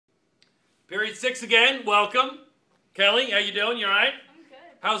Period 6 again. Welcome. Kelly, how you doing? You all right? I'm good.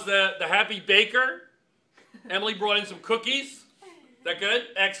 How's the happy baker? Emily brought in some cookies. Is that good?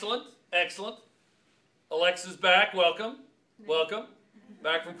 Excellent. Excellent. Alexa's back. Welcome. Welcome.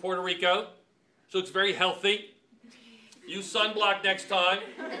 Back from Puerto Rico. She looks very healthy. Use sunblock next time.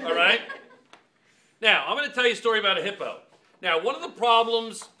 All right? Now, I'm going to tell you a story about a hippo. Now, one of the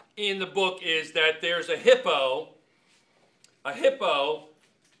problems in the book is that there's a hippo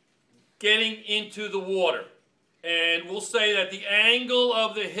getting into the water. And we'll say that the angle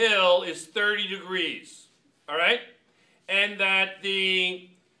of the hill is 30 degrees. All right? And that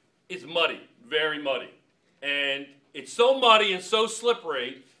it's muddy, very muddy. And it's so muddy and so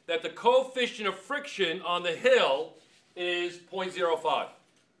slippery that the coefficient of friction on the hill is 0.05.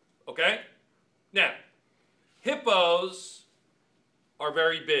 Okay? Now, hippos are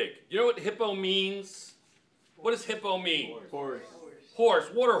very big. You know what hippo means? What does hippo mean? Horse.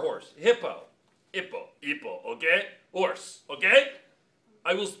 Horse, water horse. Hippo. Hippo, okay? Horse, okay?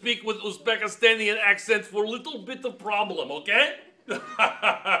 I will speak with Uzbekistani accent for a little bit of problem, okay?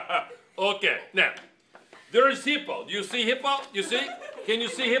 Okay, now, there is hippo. Do you see hippo? You see? Can you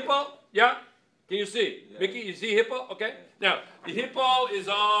see hippo? Yeah? Can you see? Yeah. Mickey, you see hippo? Okay. Now, the hippo is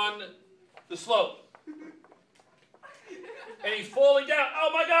on the slope. And he's falling down.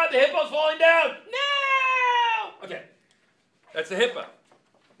 Oh my God, the hippo's falling down. No! Okay. That's the hippo.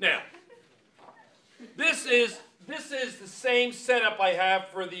 Now, this is the same setup I have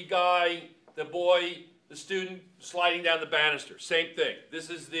for the guy, the boy, the student sliding down the banister. Same thing. This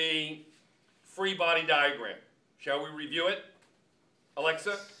is the free body diagram. Shall we review it?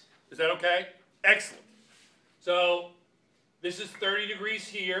 Alexa, is that okay? Excellent. So, this is 30 degrees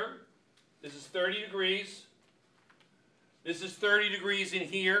here. This is 30 degrees. This is 30 degrees in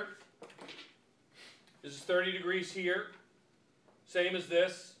here. This is 30 degrees here. Same as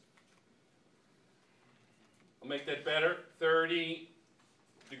this. I'll make that better. 30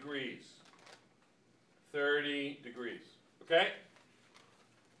 degrees. 30 degrees. Okay?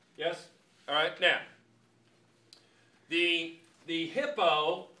 Yes? All right. Now, the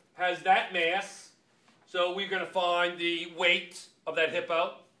hippo has that mass, so we're going to find the weight of that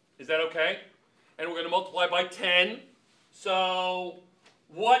hippo. Is that okay? And we're going to multiply by 10. So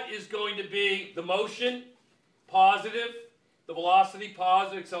what is going to be the motion? Positive. The velocity,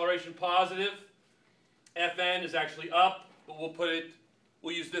 positive. Acceleration, positive. Fn is actually up, but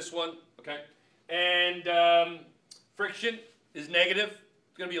we'll use this one, okay? And friction is negative.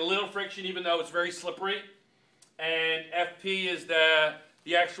 It's going to be a little friction even though it's very slippery. And Fp is the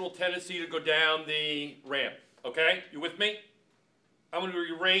actual tendency to go down the ramp, okay? You with me? I'm going to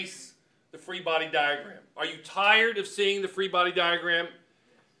erase the free body diagram. Are you tired of seeing the free body diagram?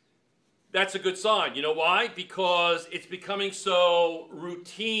 That's a good sign. You know why? Because it's becoming so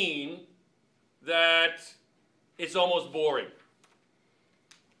routine that it's almost boring.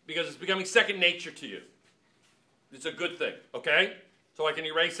 Because it's becoming second nature to you. It's a good thing, okay? So I can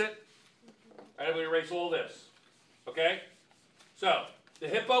erase it. And I'm going to erase all this, okay? So, the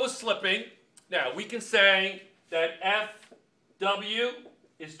hippo is slipping. Now, we can say that Fw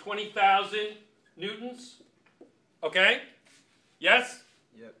is 20,000 newtons, okay? Yes?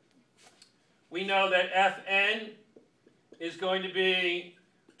 Yep. We know that Fn is going to be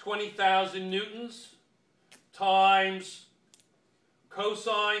 20,000 newtons times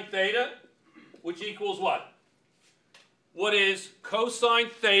cosine theta, which equals what? What is cosine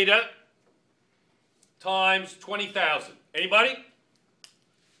theta times 20,000? Anybody?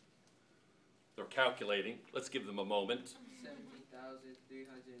 They're calculating. Let's give them a moment.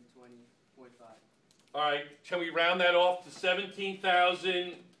 17,320.5. All right. Can we round that off to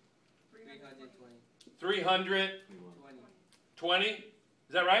 17,320? 20?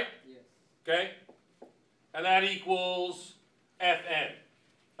 Is that right? Yes. Okay. And that equals Fn.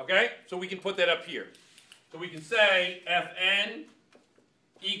 Okay? So we can put that up here. So we can say Fn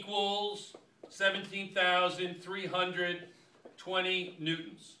equals 17,320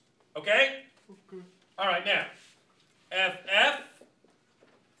 newtons. Okay? Okay. All right, now, Ff,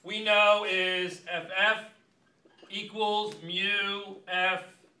 we know is Ff equals mu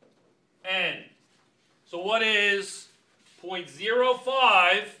Fn. So what is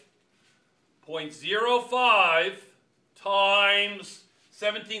 0.05 times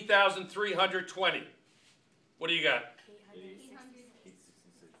 17,320? What do you got?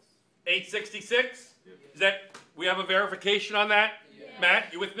 866? Is that, we have a verification on that? Yeah.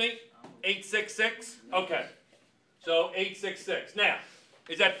 Matt, you with me? 866? Okay. So 866. Now,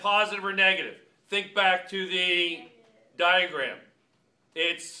 is that positive or negative? Think back to the diagram.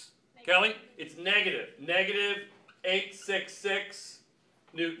 It's, Kelly, it's negative. Negative 866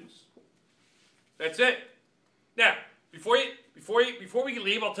 newtons. That's it. Now, before we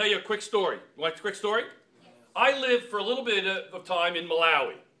leave, I'll tell you a quick story. You want a quick story? Yes. I lived for a little bit of time in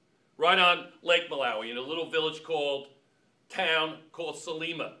Malawi, right on Lake Malawi, in a little village town called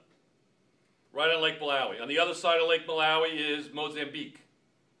Salima, right on Lake Malawi. On the other side of Lake Malawi is Mozambique.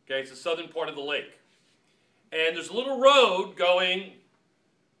 Okay, it's the southern part of the lake. And there's a little road going,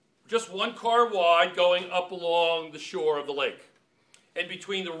 just one car wide, going up along the shore of the lake. And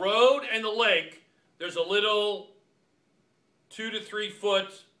between the road and the lake, there's a little 2 to 3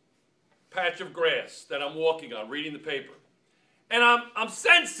 foot patch of grass that I'm walking on, reading the paper. And I'm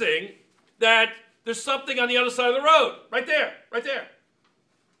sensing that there's something on the other side of the road, right there,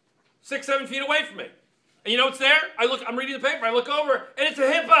 6, 7 feet away from me. And you know what's there? I'm reading the paper, I look over, and it's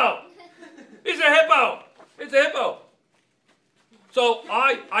a hippo. It's a hippo. It's a hippo. So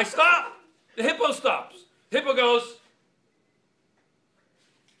I stop. The hippo stops. Hippo goes.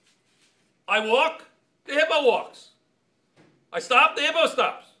 I walk. The hippo walks. I stop. The hippo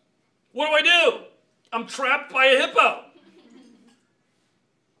stops. What do I do? I'm trapped by a hippo.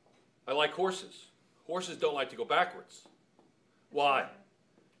 I like horses. Horses don't like to go backwards. Why?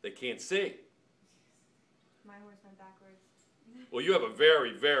 They can't see. My horse went backwards. Well, you have a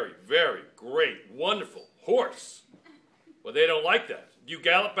very, very, very great, wonderful horse. Well, they don't like that. Do you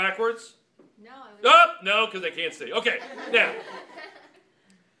gallop backwards? No. Oh, no, because they can't see. Okay, now.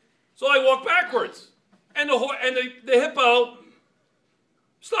 So I walk backwards. And the hippo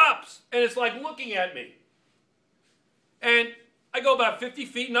stops. And it's like looking at me. And I go about 50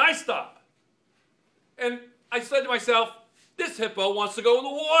 feet and I stop. And I said to myself, this hippo wants to go in the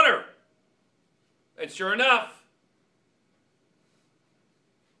water. And sure enough,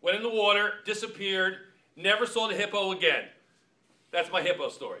 went in the water, disappeared, never saw the hippo again. That's my hippo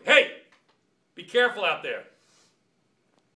story. Hey, be careful out there.